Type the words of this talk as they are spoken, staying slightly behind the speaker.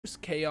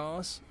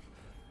chaos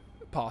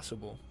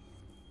possible.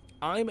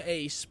 I'm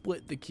a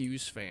split the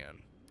queues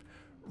fan.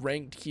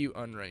 Ranked queue,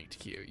 unranked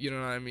queue. You know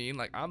what I mean?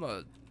 Like I'm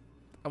a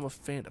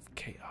fan of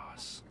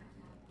chaos.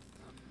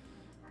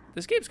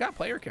 This game's got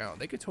player count.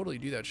 They could totally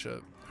do that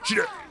shit.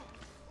 Cheater!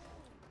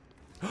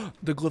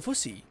 The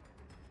Glyphussy.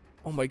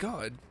 Oh my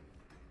god.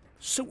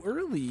 So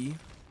early.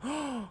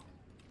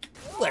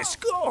 Let's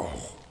go.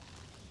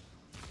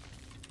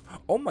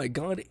 Oh my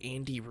god,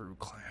 Andy-Roo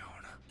clown.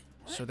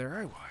 So there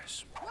I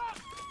was.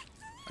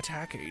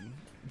 Attacking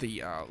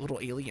the little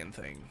alien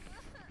thing.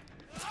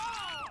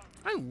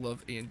 I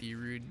love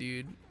Andy-Roo,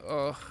 dude.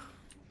 Ugh.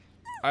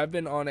 I've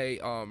been on a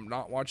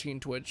not watching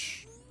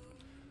Twitch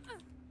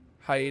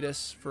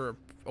hiatus for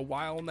a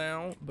while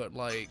now, but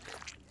like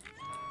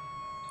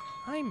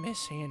I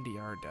miss Andy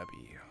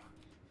RW.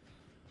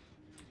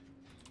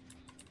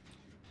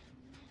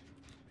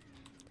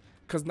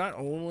 Cause not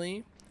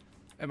only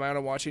am I on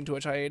a watching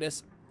Twitch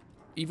hiatus,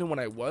 even when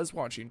I was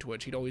watching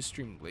Twitch, he'd always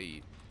stream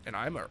late, and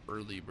I'm an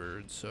early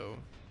bird, so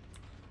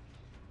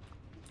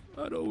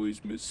I'd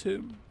always miss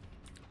him.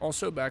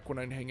 Also, back when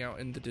I'd hang out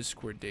in the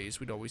Discord days,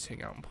 we'd always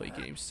hang out and play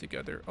games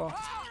together. Oh.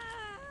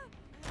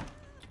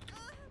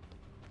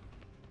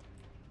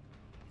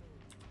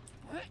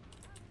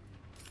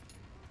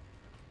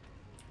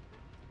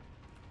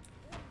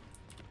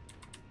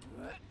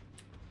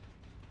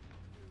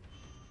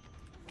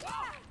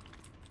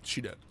 She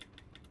dead.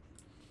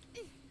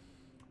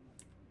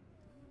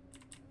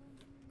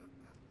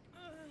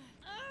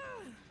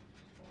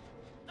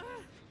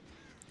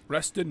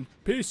 Rest in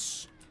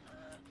peace.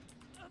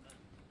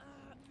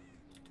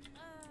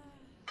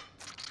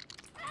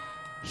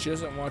 She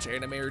doesn't watch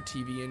anime or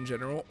TV in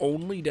general,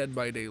 only Dead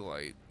by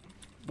Daylight.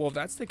 Well, if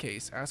that's the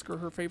case, ask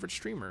her favorite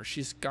streamer.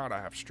 She's gotta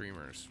have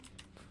streamers.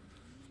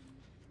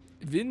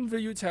 When will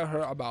you tell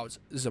her about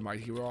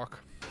Themightyroq?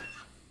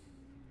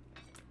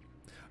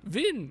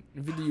 When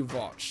will you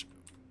watch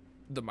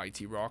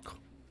Themightyroq?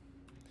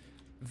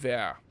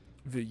 Where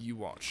will you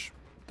watch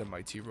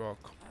Themightyroq?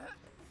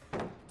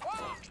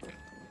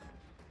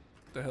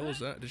 The hell is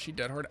that? Did she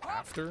dead hard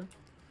after? I'm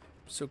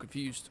so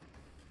confused.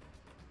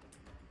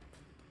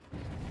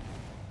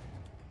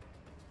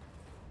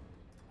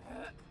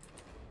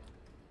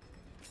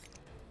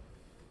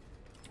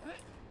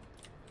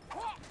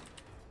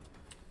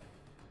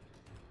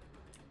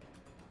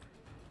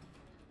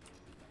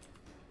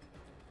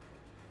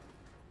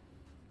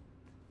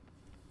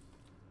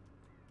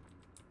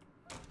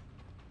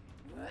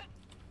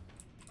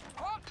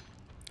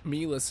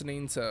 Me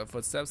listening to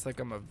footsteps like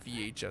I'm a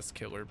VHS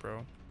killer,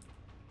 bro.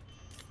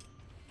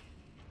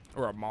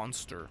 Or a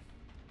monster.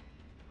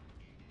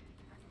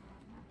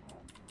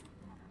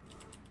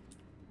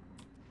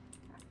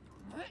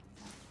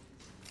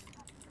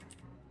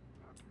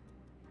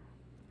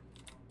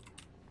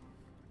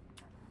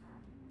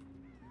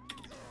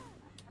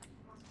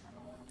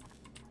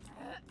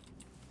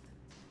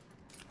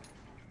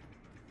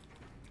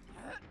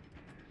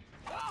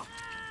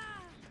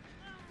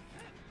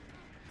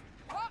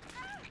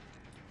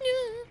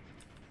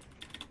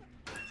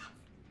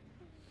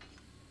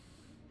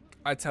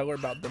 I tell her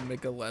about the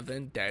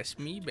MiG-11. That's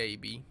me,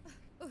 baby.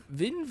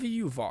 When will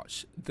you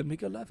watch the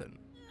MiG-11?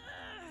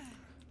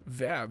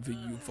 Where will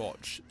you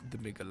watch the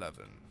MiG-11?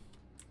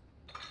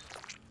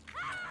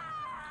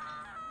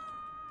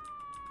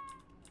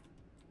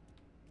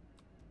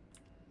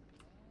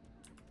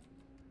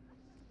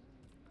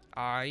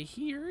 I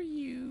hear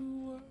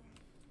you.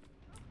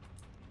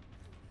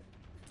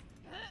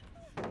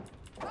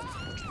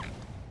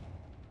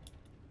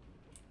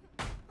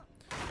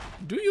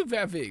 Do you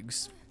wear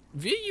wigs?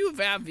 Will you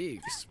wear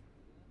wigs?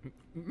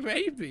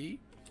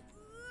 Maybe.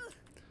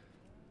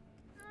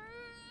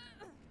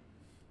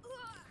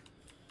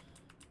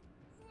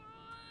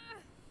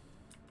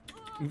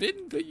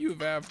 When will you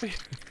wear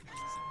wigs?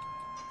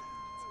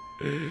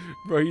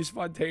 Bro, he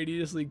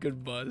spontaneously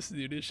could bust,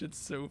 dude. This shit's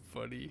so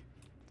funny.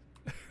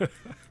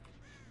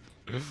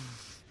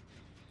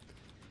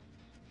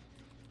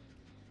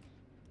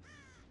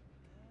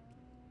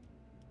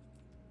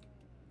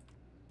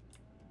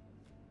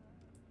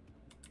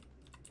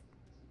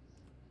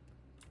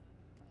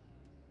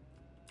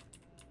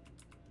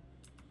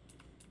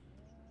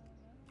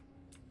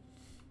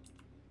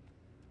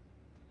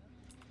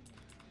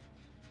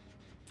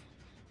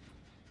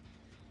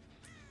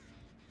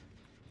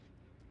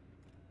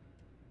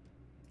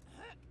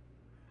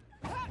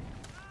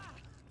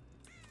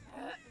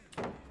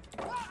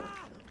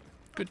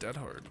 Good dead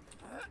hard.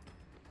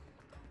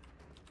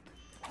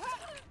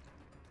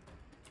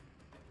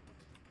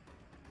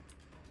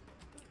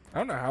 I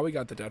don't know how he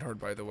got the dead hard,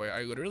 by the way.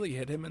 I literally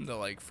hit him in the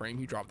like frame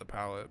he dropped the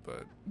pallet,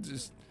 but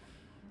just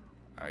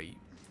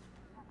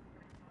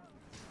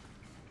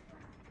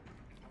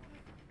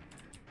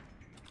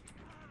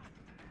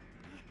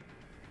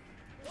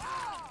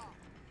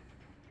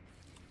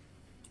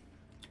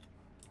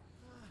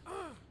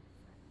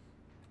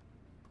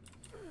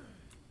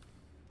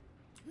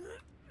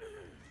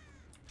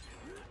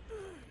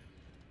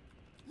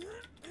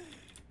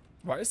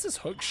why is this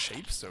hook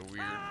shape so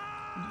weird?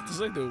 This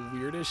is like the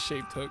weirdest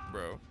shaped hook,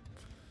 bro.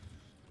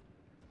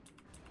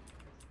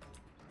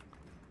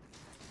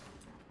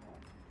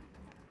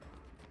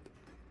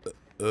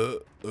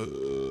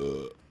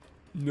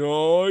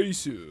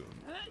 Nice.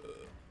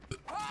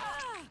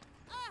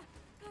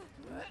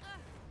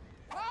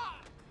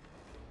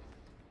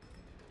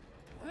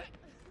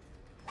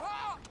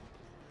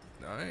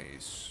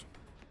 Nice.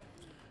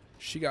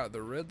 She got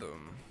the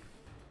rhythm.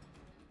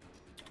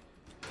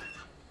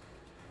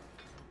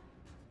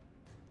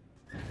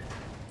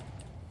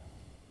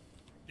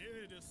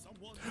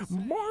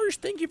 Mars,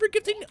 thank you for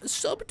gifting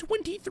sub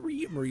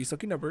 23. Marie's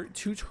lucky number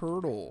to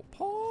Turtle.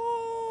 Pog.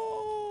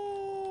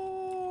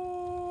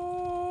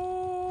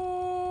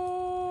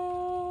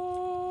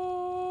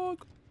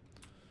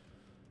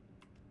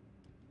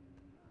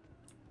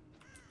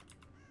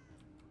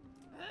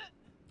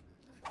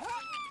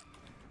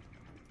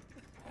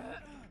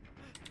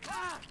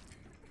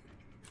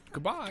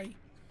 Goodbye.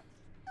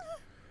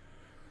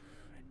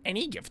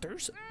 Any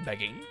gifters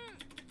begging?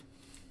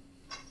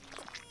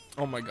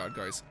 Oh my god,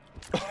 guys.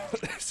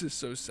 This is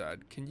so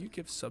sad. Can you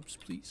give subs,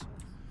 please?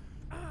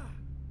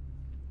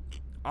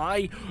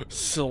 I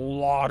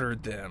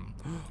slaughtered them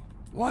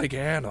like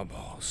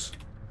animals.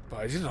 But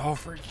I did it all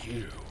for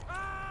you.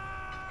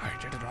 I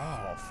did it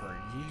all for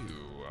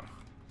you.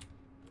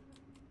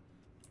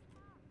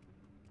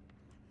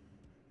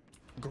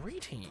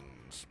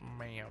 Greetings,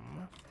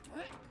 ma'am.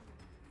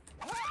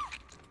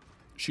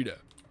 Sheeta.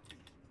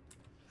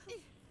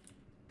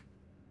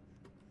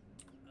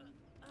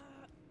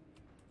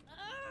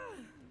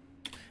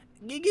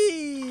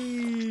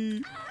 Gigi!